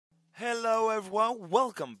Hello everyone,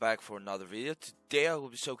 welcome back for another video. Today I will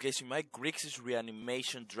be showcasing my Grixis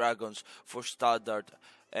Reanimation Dragons for Standard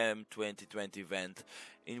 2020 event,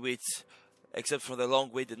 in which, except for the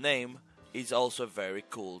long-winded name, is also a very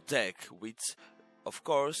cool deck, which of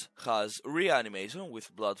course has Reanimation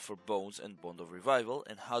with Blood for Bones and Bond of Revival.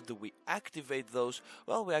 And how do we activate those?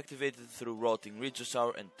 Well, we activate it through Rotting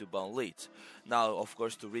Regisaur and 2-bound leads. Now, of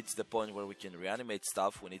course, to reach the point where we can reanimate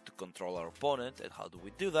stuff, we need to control our opponent. And how do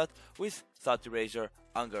we do that? With Thought Eraser,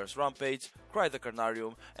 Angar's Rampage, Cry the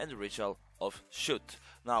Carnarium, and Ritual of Shoot.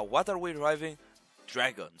 Now, what are we driving?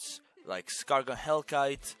 Dragons, like Skargan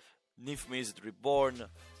Hellkite, Nifmizet Reborn,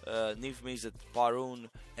 Nifmizet Parun,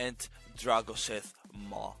 and Dragoseth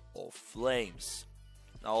Maw of Flames.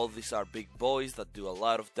 Now all these are big boys that do a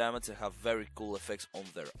lot of damage and have very cool effects on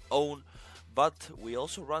their own, but we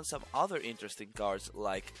also run some other interesting cards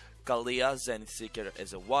like Kalia Zenith Seeker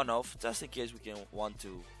as a one-off, just in case we can want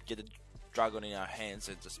to get a dragon in our hands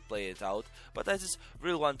and just play it out. But I just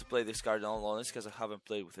really want to play this card, in all honesty, because I haven't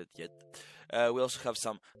played with it yet. We also have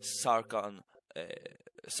some Sarkhan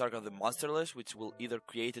the Monsterless, which will either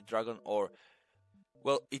create a dragon or,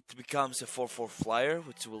 well, it becomes a 4/4 flyer,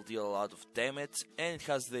 which will deal a lot of damage, and it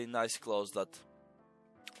has the nice clause that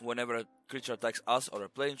whenever a creature attacks us or a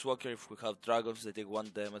planeswalker, if we have dragons, they take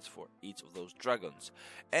 1 damage for each of those dragons.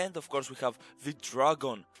 And of course we have the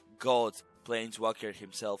Dragon God planeswalker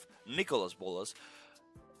himself, Nicholas Bolas.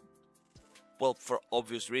 Well, for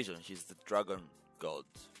obvious reasons, he's the Dragon God.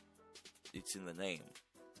 It's in the name,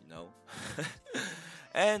 you know.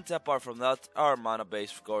 And apart from that, our mana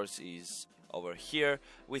base, of course, is over here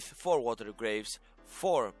with 4 Water Graves,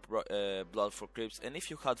 4 Blood for Crypts, and if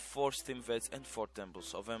you had 4 Steam Vets and 4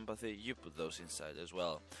 Temples of Empathy, you put those inside as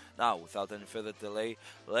well. Now, without any further delay,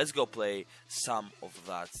 let's go play some of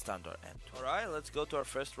that standard M2. Alright, let's go to our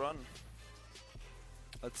first run.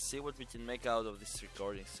 Let's see what we can make out of this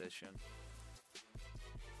recording session.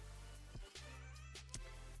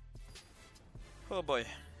 Oh boy.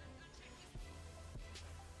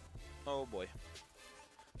 Oh boy.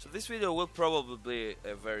 So this video will probably be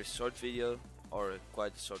a very short video, or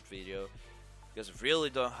quite a short video, because I really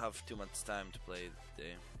don't have too much time to play the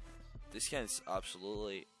game. This hand is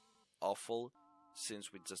absolutely awful,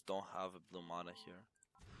 since we just don't have a blue mana here.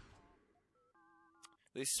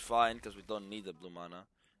 This is fine, because we don't need a blue mana,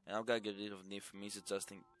 and I'm gonna get rid of Nifmizet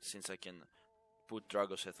just since I can put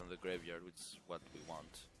Dragoseth on the graveyard, which is what we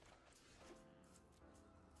want.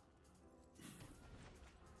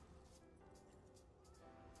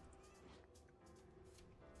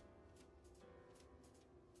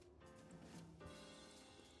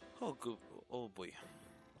 Oh good, oh boy.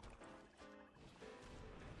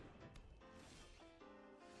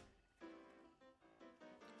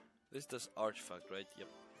 This does artifact, right? Yep.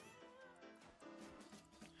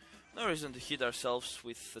 No reason to hit ourselves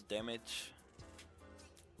with the damage.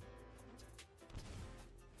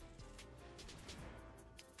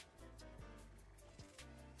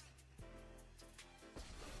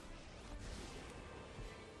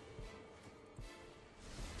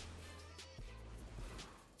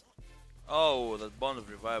 Oh, that Bond of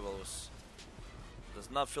Revival does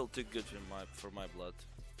not feel too good for my blood.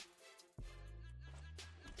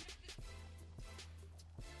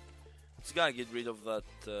 Just gotta get rid of that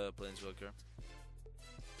planeswalker.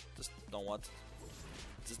 Just don't want it.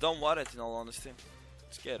 Just don't want it, in all honesty.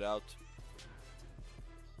 Let's get it out.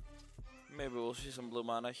 Maybe we'll see some blue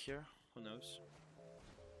mana here. Who knows?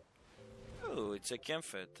 Oh, it's a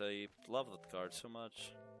Kemphet. I love that card so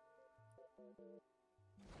much.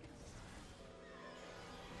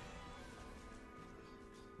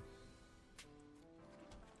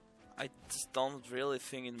 I just don't really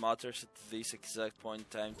think it matters at this exact point in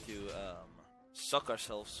time to suck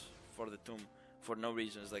ourselves for the tomb for no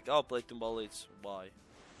reason. It's like, oh, play Tomb Bullets, why?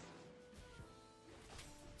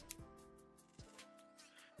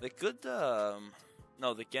 They could,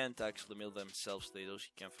 no, they can't actually mill themselves, they don't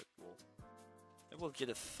can't fit wall. Maybe we'll get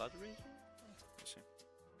a Thought Eraser? Let's see.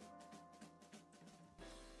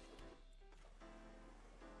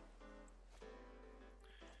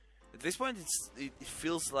 At this point, it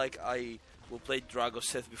feels like I will play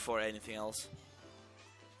Dragoseth before anything else.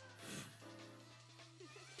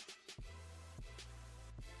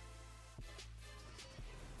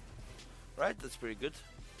 Right, that's pretty good.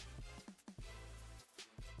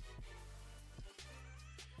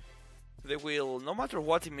 They will, no matter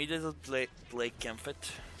what, immediately play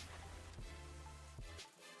Kemphet.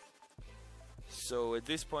 So at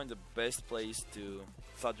this point, the best play is to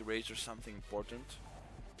Thought Eraser something important.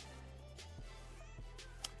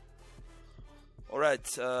 Alright,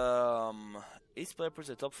 Each player puts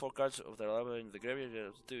the top 4 cards of their library in the graveyard. You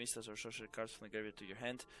have 2 instants or sorcery cards from the graveyard to your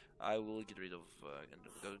hand. I will get rid of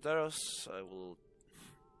Godaros. I will.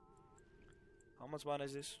 How much mana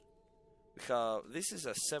is this? We have. This is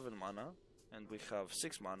a 7 mana, and we have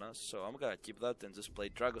 6 mana. So I'm gonna keep that and just play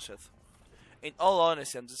Dragoseth. In all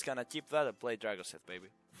honesty, I'm just gonna keep that and play Dragoseth, baby.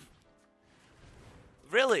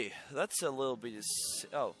 Really? That's a little bit.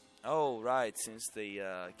 Oh, right. Since they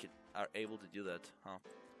are able to do that, huh?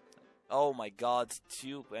 Oh my God!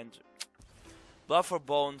 2 and Blood for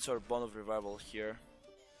Bones or Bone of Revival here.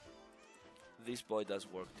 This boy does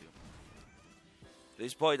work too.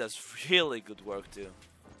 This boy does really good work too.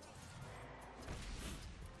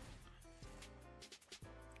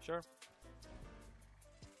 Sure.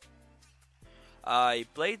 I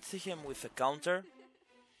played him with a counter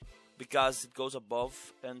because it goes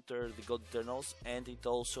above Enter the God Eternals, and it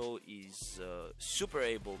also is super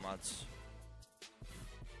able mats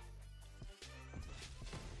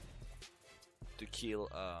to kill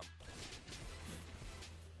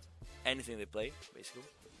anything they play, basically.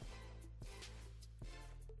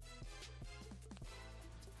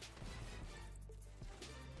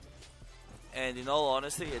 And in all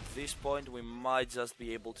honesty, at this point, we might just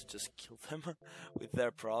be able to just kill them with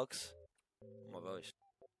their procs. Oh my gosh.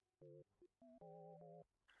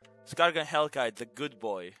 Skargan Hellkite, the good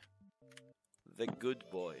boy. The good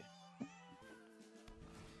boy.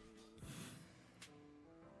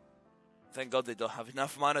 Thank God they don't have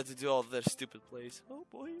enough mana to do all their stupid plays. Oh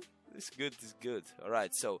boy, this is good.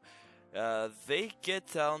 Alright, so they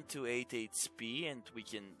get down to 8 HP and we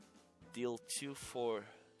can deal 2, 4,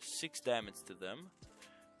 6 damage to them.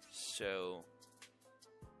 So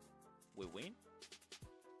we win?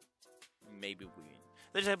 Maybe we win.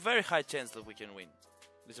 There's a very high chance that we can win.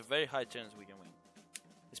 There's a very high chance we can win.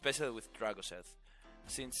 Especially with Dragoseth.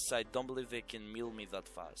 Since I don't believe they can mill me that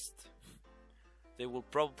fast. They will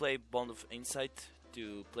probably play Bond of Insight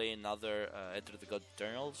to play another Enter the God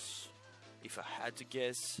Eternals. If I had to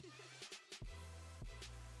guess.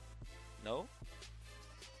 No?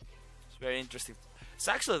 It's very interesting. It's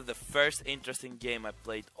actually the first interesting game I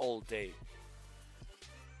played all day.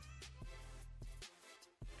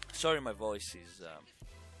 Sorry, my voice is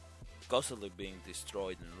constantly being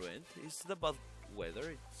destroyed and ruined. It's the bad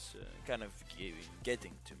weather. It's kind of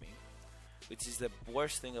getting to me. Which is the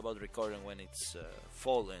worst thing about recording when it's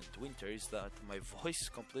fall and winter, is that my voice is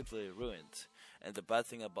completely ruined. And the bad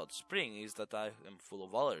thing about spring is that I am full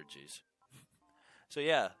of allergies. So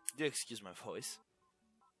yeah, do excuse my voice.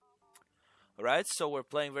 Alright, so we're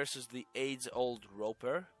playing versus the age-old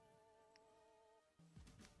Roper.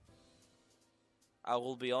 I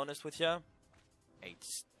will be honest with you, I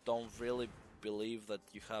just don't really believe that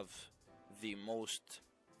you have the most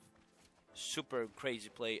super crazy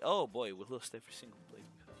play. Oh boy, we lost every single play.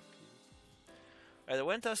 Alright, they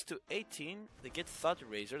went us to 18. They get Thought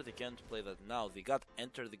Eraser. They can't play that now. They got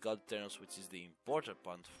Enter the God Eternals, which is the important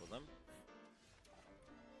part for them.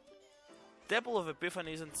 Temple of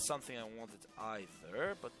Epiphany isn't something I wanted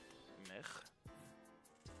either, but meh.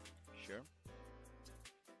 Sure.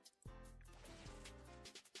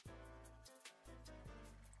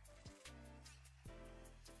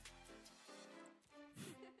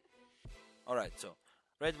 Alright, so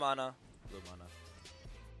red mana, blue mana.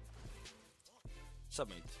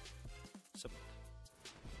 Submit. Submit.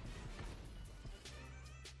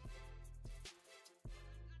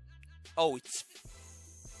 Oh, it's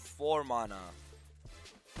 4 mana.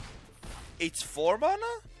 It's 4 mana?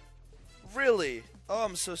 Really? Oh,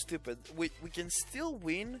 I'm so stupid. We can still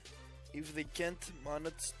win if they can't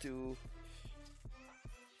manage to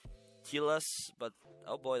kill us, but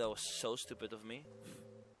oh boy, that was so stupid of me.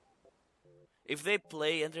 If they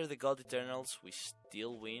play Enter the God Eternals, we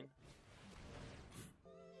still win.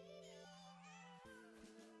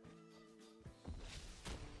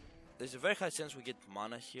 There's a very high chance we get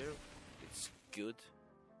mana here. It's good.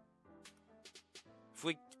 If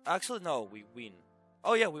we actually no, we win.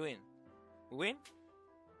 Oh yeah, we win. We win?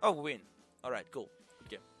 Oh, we win. Alright, cool. Good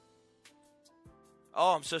game.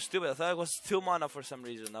 Oh, I'm so stupid. I thought it was 2 mana for some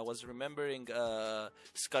reason. I was remembering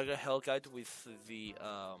Skarga Hellkite with the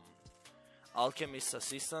Alchemist's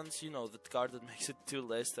Assistance. You know, that card that makes it 2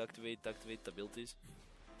 less to activate abilities.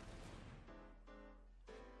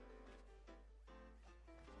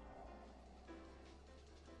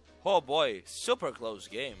 Oh boy, super close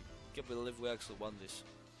game. Can't believe we actually won this.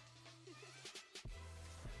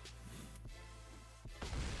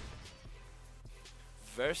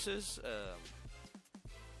 Versus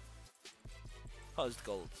how's it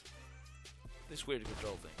called? This weird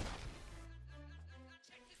control thing.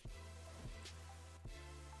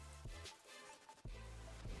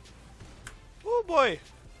 Oh boy!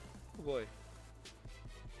 Oh boy.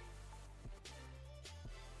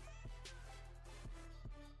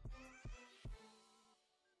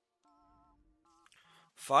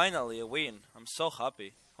 Finally a win. I'm so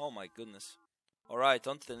happy. Oh my goodness. Alright,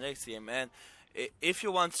 on to the next game, and if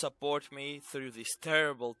you want to support me through this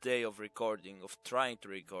terrible day of recording, of trying to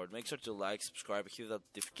record, make sure to like, subscribe, hit that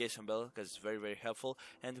notification bell, because it's very, very helpful.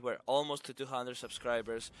 And we're almost to 200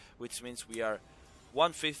 subscribers, which means we are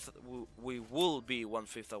 1/5, we will be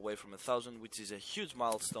 1/5 away from 1,000, which is a huge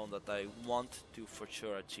milestone that I want to for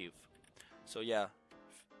sure achieve. So yeah,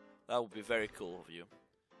 that would be very cool of you.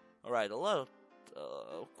 Alright, a lot of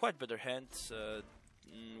quite better hands.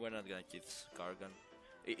 We're not gonna keep Skargan.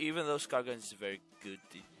 Even though Skargan is very good,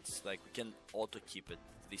 it's like we can auto keep it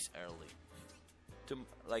this early.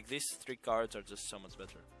 Like these 3 cards are just so much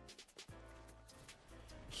better.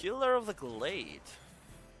 Killer of the Glade.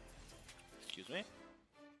 Excuse me.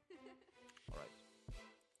 Alright.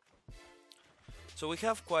 So we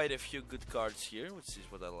have quite a few good cards here, which is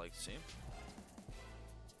what I like to see.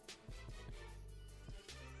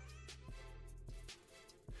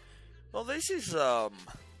 Well, this is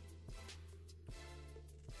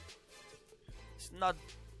it's not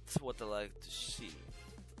what I like to see.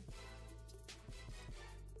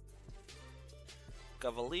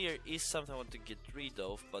 Cavalier is something I want to get rid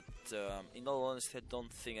of, but in all honesty, I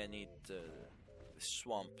don't think I need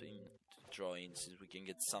Swamp in to draw in, since we can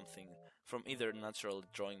get something from either natural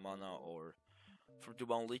drawing mana or from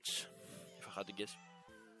Dubon Leech, if I had to guess.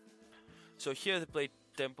 So here they play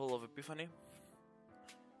Temple of Epiphany,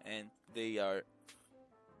 and they are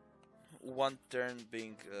 1 turn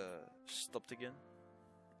being stopped again,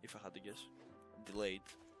 if I had to guess. Delayed.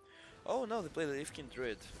 Oh no, they played the Leafkin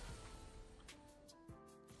Druid.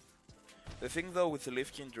 The thing though with the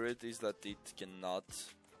Leafkin Druid is that it cannot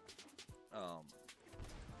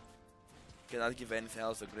give anything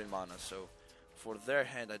else than green mana, so for their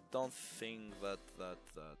hand I don't think that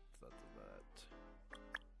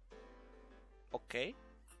okay.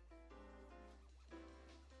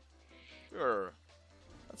 Sure.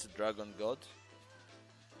 That's a Dragon God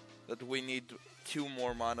that we need 2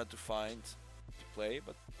 more mana to find to play,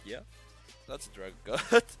 but yeah, that's a Dragon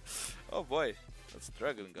God. Oh boy, that's a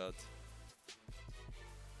Dragon God.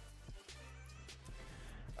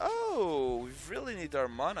 Oh, we really need our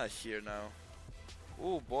mana here now.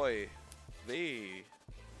 Oh boy, hey,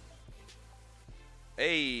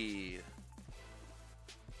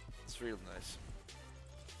 it's real nice.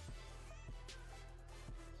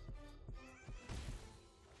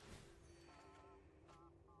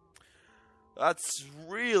 That's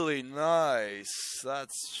really nice.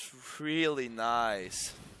 That's really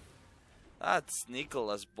nice. That's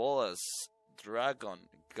Nicholas Bolas, Dragon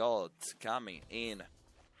God, coming in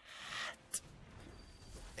hot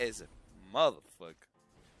as a motherfucker.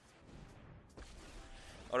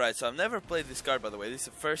 Alright, so I've never played this card, by the way. This is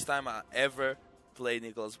the first time I ever played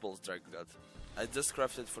Nicholas Bolas, Dragon God. I just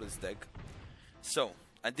crafted it for this deck. So,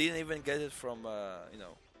 I didn't even get it from, you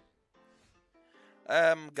know.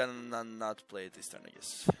 I'm gonna not play it this turn, I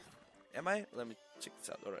guess. Am I? Let me check this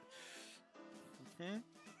out. Alright.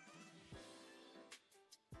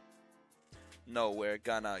 No, we're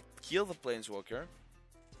gonna kill the Planeswalker.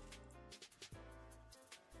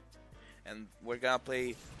 And we're gonna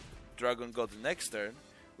play Dragon God the next turn,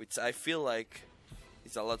 which I feel like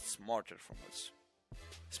is a lot smarter from us.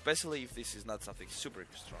 Especially if this is not something super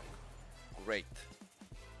strong. Great.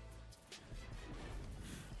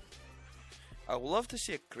 I would love to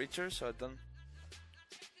see a creature, so I don't...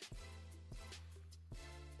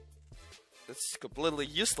 That's completely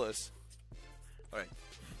useless. Alright.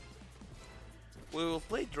 We will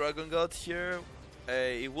play Dragon God here.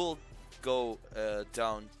 It will go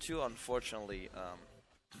down to, unfortunately,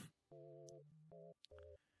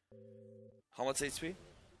 how much HP?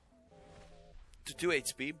 To 2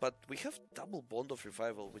 HP, but we have double Bond of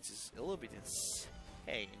Revival, which is a little bit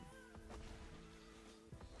insane.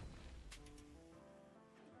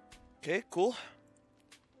 Okay, cool.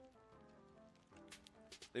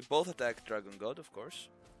 They both attack Dragon God, of course.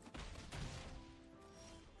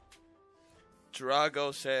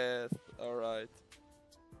 Dragoseth, alright.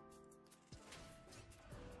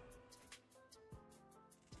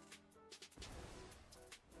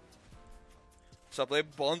 So I play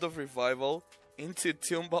Bond of Revival into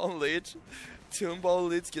Tombbound Lich. Tombbound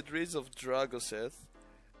Lich get rid of Dragoseth.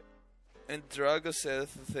 And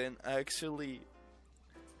Dragoseth then actually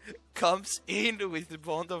comes in with the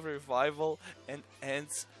Bond of Revival and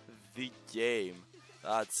ends the game.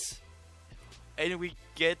 That's... And we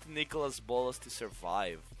get Nicholas Bolas to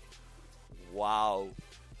survive. Wow.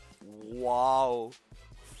 Wow.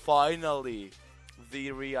 Finally,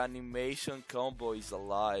 the reanimation combo is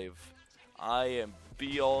alive. I am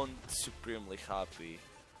beyond supremely happy.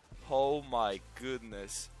 Oh my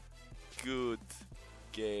goodness. Good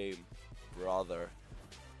game, brother.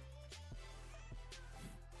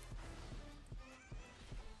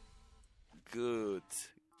 Good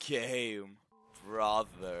game,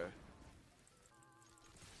 brother.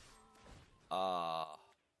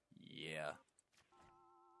 Yeah.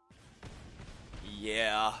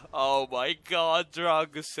 Yeah. Oh my god,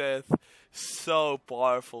 Dragoseth. So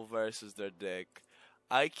powerful versus their deck.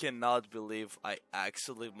 I cannot believe I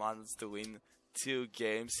actually managed to win 2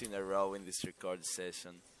 games in a row in this record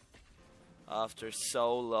session. After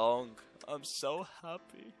so long, I'm so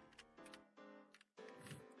happy.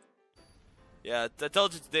 Yeah, I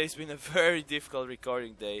told you today's been a very difficult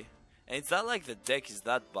recording day. And it's not like the deck is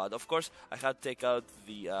that bad. Of course, I had to take out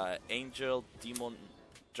the Angel, Demon,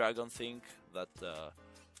 Dragon thing, that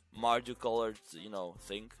Mardu colored,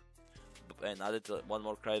 thing. And added one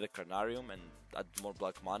more Cry the Carnarium and add more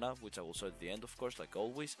black mana, which I will show at the end, of course, like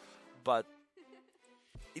always. But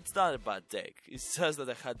it's not a bad deck. It's just that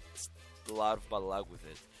I had a lot of bad luck with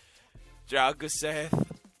it. Dragoseth.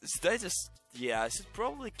 I should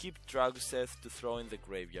probably keep Dragoseth to throw in the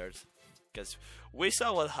graveyard. Because we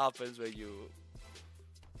saw what happens when you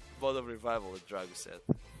Bond of Revival with Dragoseth.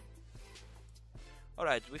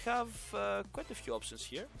 Alright, we have quite a few options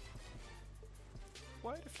here.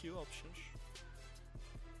 Quite a few options.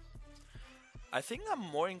 I think I'm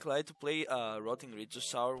more inclined to play Rotting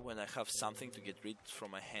Regisaur when I have something to get rid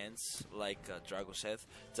from my hands, like Dragoseth,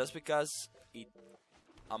 just because it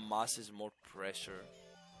amasses more pressure.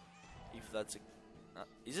 If that's a...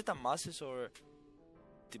 is it amasses or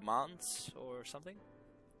demands or something?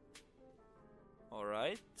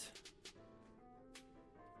 Alright.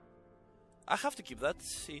 I have to keep that.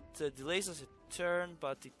 It delays us a turn,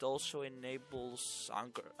 but it also enables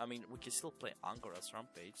Anchor. I mean, we can still play Anchor as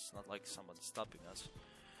Rampage. It's not like someone's stopping us.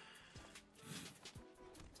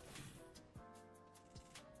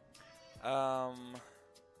 I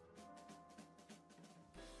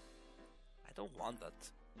don't want that,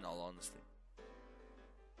 in all honesty.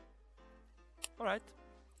 Alright.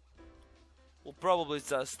 We'll probably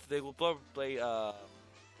they will probably play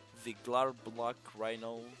the Glar Black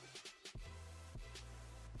Rhino.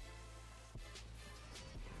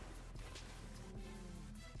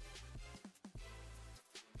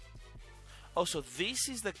 Oh, so this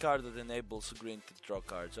is the card that enables green to draw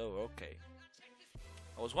cards. Oh, okay.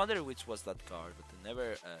 I was wondering which was that card, but I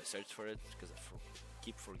never searched for it because I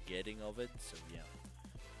keep forgetting of it. So yeah.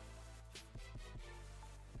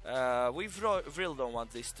 We really don't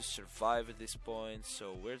want this to survive at this point,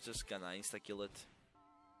 so we're just gonna insta-kill it.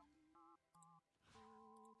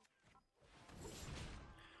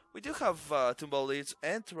 We do have Tumble Leads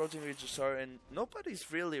and Rotting Regisaur, and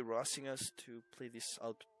nobody's really rushing us to play this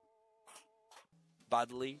out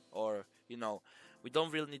badly, or, we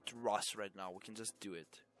don't really need to rush right now. We can just do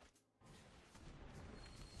it.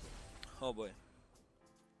 Oh boy.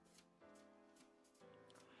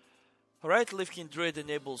 Alright, Leafkin Druid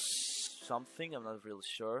enables something, I'm not really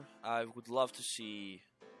sure. I would love to see...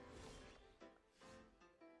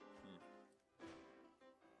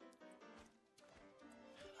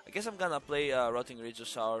 I guess I'm gonna play Rotting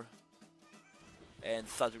Regisaur and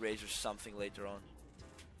Thought Eraser something later on.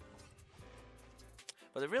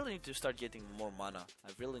 But I really need to start getting more mana. I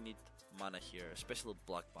really need mana here, especially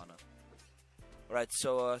black mana. Alright,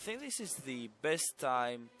 so I think this is the best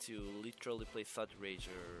time to literally play Thought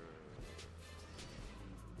Eraser.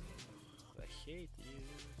 I hate you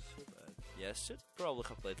so bad. Yeah, should probably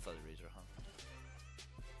have played Thought Eraser, huh?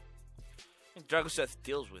 I think Dragoseth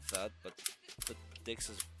deals with that, but that takes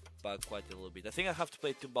us back quite a little bit. I think I have to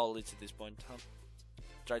play 2 Ball Leads at this point, huh?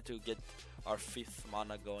 Try to get our 5th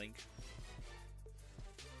mana going.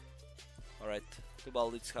 Alright, 2 Ball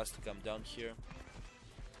Leads has to come down here.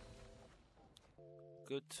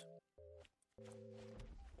 Good.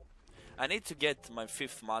 I need to get my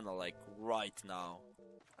 5th mana like right now.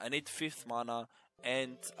 I need 5th mana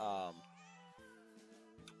and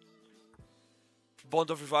Bond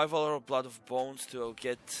of Revival or Blood of Bones to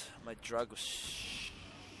get my Dragos.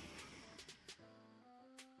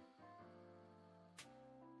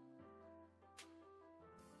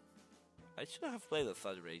 I should have played the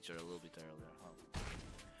Thought Rager a little bit earlier, huh?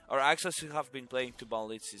 Or actually I should have been playing 2 Ball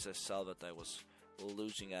Leads since I saw that I was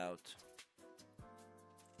losing out.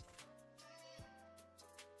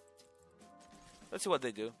 Let's see what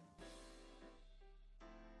they do.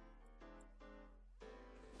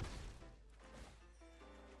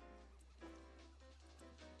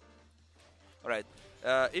 Alright,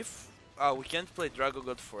 if Oh, we can't play Dragon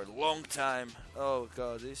God for a long time. Oh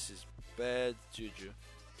god, this is bad juju.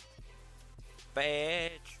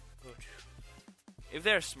 Bad juju. If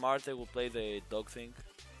they're smart, they will play the dog thing,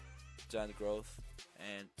 giant growth,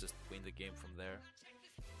 and just win the game from there.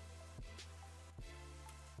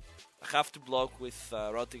 I have to block with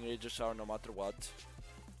Rotting Regisaur no matter what.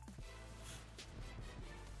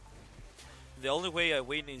 The only way I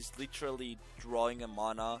win is literally drawing a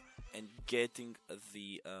mana and getting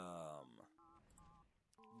the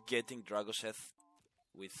getting Dragoseth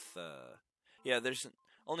with yeah. There's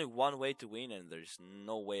only one way to win, and there's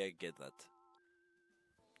no way I get that.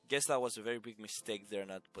 Guess that was a very big mistake there,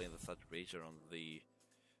 not playing the Thought Rager on the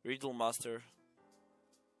Riddle Master,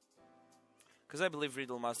 because I believe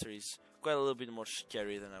Riddle Master is quite a little bit more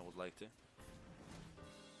scary than I would like to.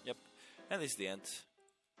 Yep, and this is the end.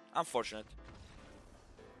 Unfortunate.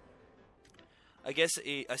 I guess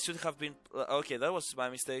I should have been okay. That was my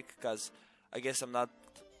mistake, because I guess I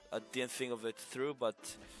didn't think of it through, but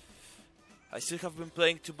I should have been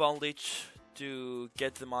playing 2-bound Leech to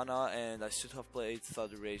get the mana, and I should have played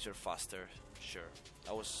Thought Razor faster. Sure,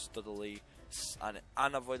 that was totally an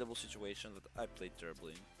unavoidable situation that I played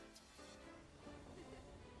terribly in.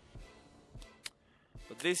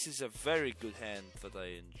 But this is a very good hand that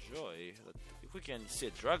I enjoy. That if we can see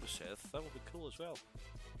a Dragoseth, that would be cool as well.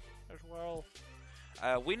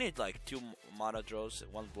 We need like 2 mana draws,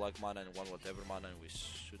 1 black mana and 1 whatever mana, and we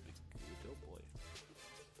should be good. Oh boy.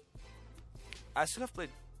 I should have played...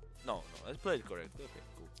 No, I played correctly. Okay,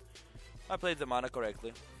 cool. I played the mana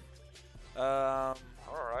correctly.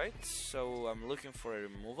 Alright, so I'm looking for a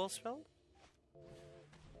removal spell.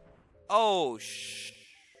 Oh,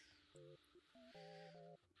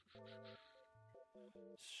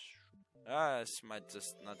 this might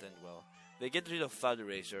just not end well. They get rid of Thought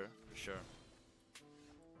Razor, for sure.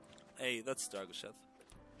 Hey, that's Dragoseth.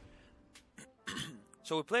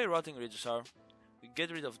 So we play Rotting Regisaur, we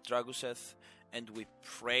get rid of Dragoseth, and we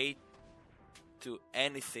pray to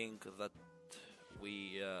anything that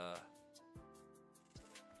we...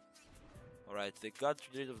 Alright, they got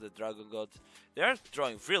rid of the Dragon God. They are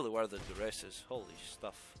drawing really well the Duresses, holy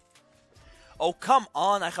stuff. Oh, come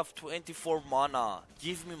on, I have 24 mana.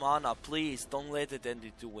 Give me mana, please. Don't let it end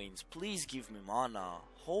in 2 wins. Please give me mana.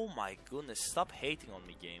 Oh my goodness, stop hating on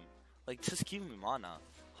me, game. Like, just give me mana.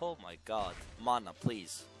 Oh my god. Mana,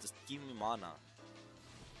 please. Just give me mana.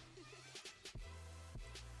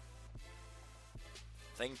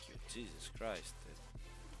 Thank you, Jesus Christ.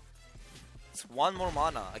 It's 1 more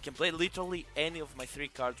mana. I can play literally any of my 3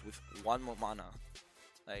 cards with 1 more mana.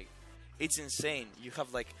 Like, it's insane. You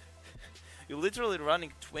have like... You're literally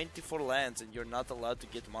running 24 lands and you're not allowed to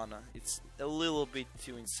get mana. It's a little bit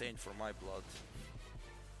too insane for my blood.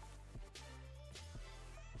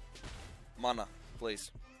 Mana,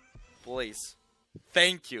 please. Please.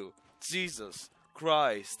 Thank you. Jesus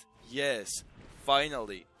Christ. Yes.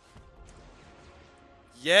 Finally.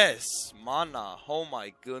 Yes. Mana. Oh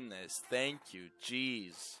my goodness. Thank you.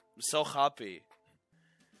 Jeez. I'm so happy.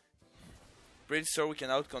 Pretty sure we can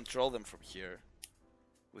out-control them from here.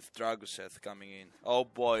 With Dragoseth coming in. Oh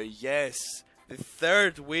boy, yes! The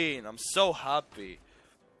 3rd win! I'm so happy!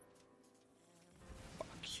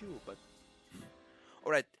 Fuck you, but...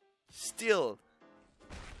 Alright, still...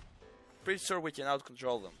 Pretty sure we can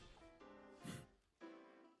out-control them.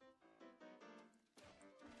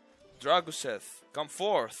 Dragoseth, come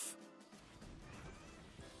forth!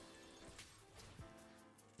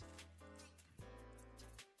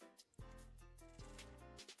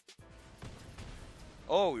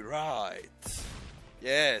 Oh, right.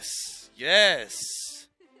 Yes. Yes.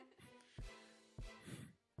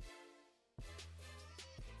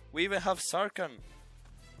 We even have Sarkhan.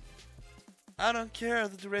 I don't care.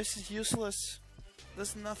 The race is useless.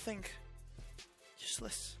 There's nothing.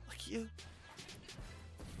 Useless. Like you.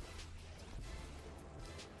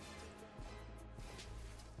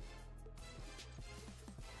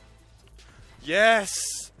 Yes.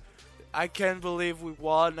 I can't believe we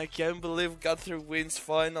won. I can't believe we got 3 wins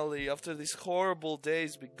finally. After these horrible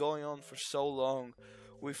days been going on for so long,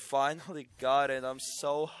 we finally got it. I'm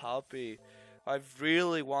so happy. I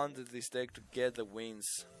really wanted this deck to get the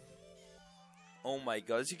wins. Oh my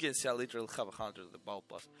god, as you can see, I literally have 100 of the Battle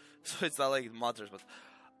Pass. So it's not like it matters, but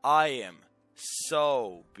I am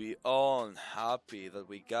so beyond happy that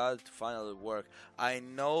we got it to finally work. I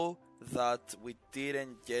know that we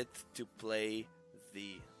didn't get to play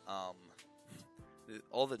the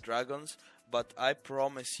all the dragons, but I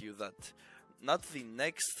promise you that not the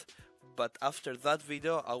next, but after that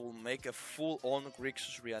video I will make a full-on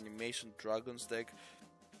Grixis Reanimation Dragons deck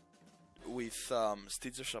with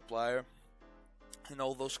Stitcher Supplier, and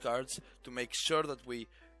all those cards to make sure that we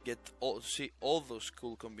get see all those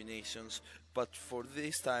cool combinations. But for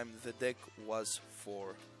this time the deck was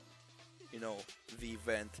for, you know, the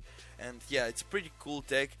event. And yeah, it's a pretty cool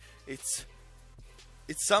deck. It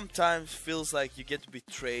sometimes feels like you get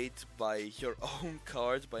betrayed by your own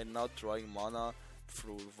cards by not drawing mana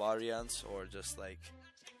through variants, or just like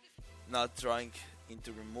not drawing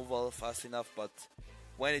into removal fast enough, but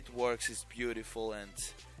when it works it's beautiful, and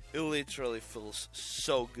it literally feels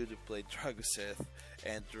so good to play Dragoseth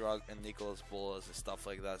and Nicholas Bolas and stuff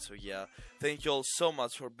like that. So yeah, thank you all so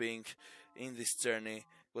much for being in this journey.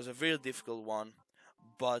 It was a very difficult one,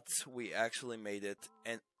 but we actually made it.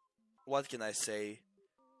 And what can I say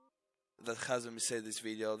that hasn't been said in this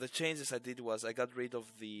video? The changes I did was I got rid of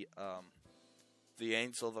the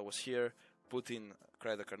angel that was here, put in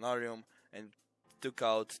Cry the Carnarium, and took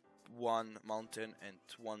out one mountain and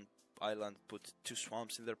one island, put 2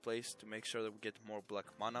 swamps in their place to make sure that we get more black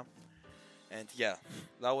mana. And yeah,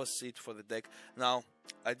 that was it for the deck. Now,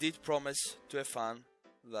 I did promise to a fan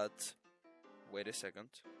that, wait a second,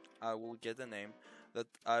 I will get a name, that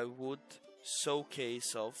I would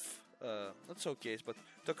showcase of, not showcase, but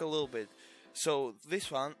talk a little bit. So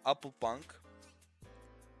this one, Apple Punk,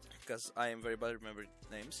 because I am very bad at remembering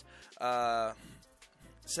names,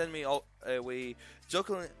 sent me all, he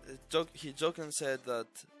jokingly said that,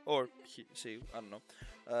 or I don't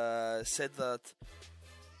know, said that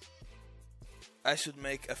I should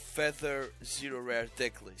make a feather 0 rare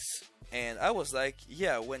deck list. And I was like,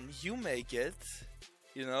 yeah, when you make it,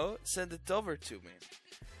 you know, send it over to me.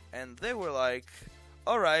 And they were like,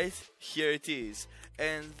 alright, here it is.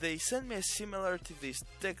 And they sent me a similar to this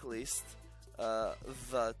deck list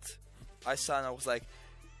that I saw, and I was like,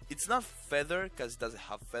 it's not feather because it doesn't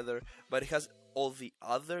have feather, but it has all the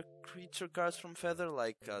other creature cards from feather,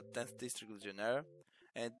 like 10th District Legionnaire.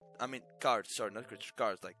 And I mean cards, sorry, not creature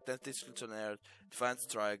cards, like 10th District Legionnaire, Defiant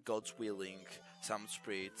Strike, God's Willing, Summon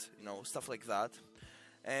Spirit, you know, stuff like that.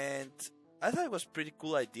 And I thought it was a pretty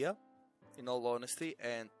cool idea, in all honesty.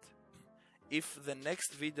 And if the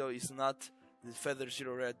next video is not the Feather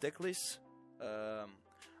 0 rare deck list,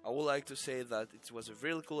 I would like to say that it was a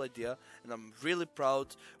really cool idea, and I'm really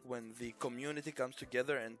proud when the community comes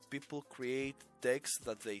together and people create decks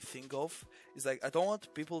that they think of. It's like, I don't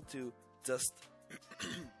want people to just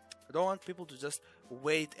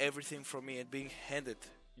wait everything from me and being handed,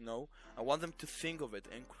 you know. I want them to think of it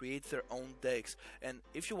and create their own decks. And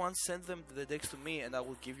if you want, send them the decks to me and I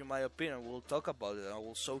will give you my opinion. We'll talk about it and I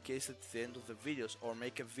will showcase it at the end of the videos, or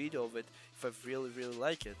make a video of it if I really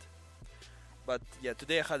like it. But yeah,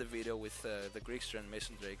 today I had a video with the Grixis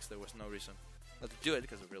Reanimation Drakes. There was no reason not to do it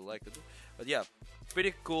because I really liked it. But yeah,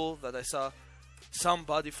 pretty cool that I saw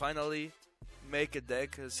somebody finally make a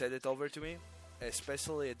deck and send it over to me.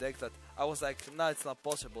 Especially a deck that I was like, nah, it's not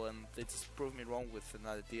possible, and they just proved me wrong with an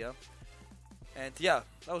idea. And yeah,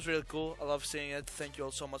 that was really cool. I love seeing it. Thank you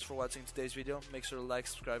all so much for watching today's video. Make sure to like,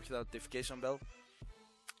 subscribe, hit that notification bell.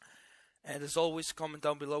 And as always, comment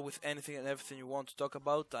down below with anything and everything you want to talk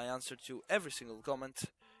about. I answer to every single comment,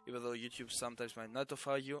 even though YouTube sometimes might not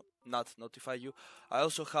notify you. I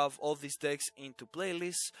also have all these decks into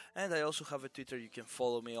playlists, and I also have a Twitter you can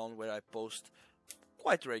follow me on, where I post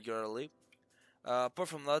quite regularly. Apart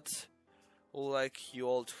from that, I would like you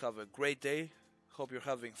all to have a great day. Hope you're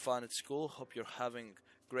having fun at school. Hope you're having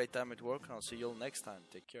a great time at work. And I'll see you all next time.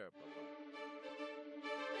 Take care. Bye.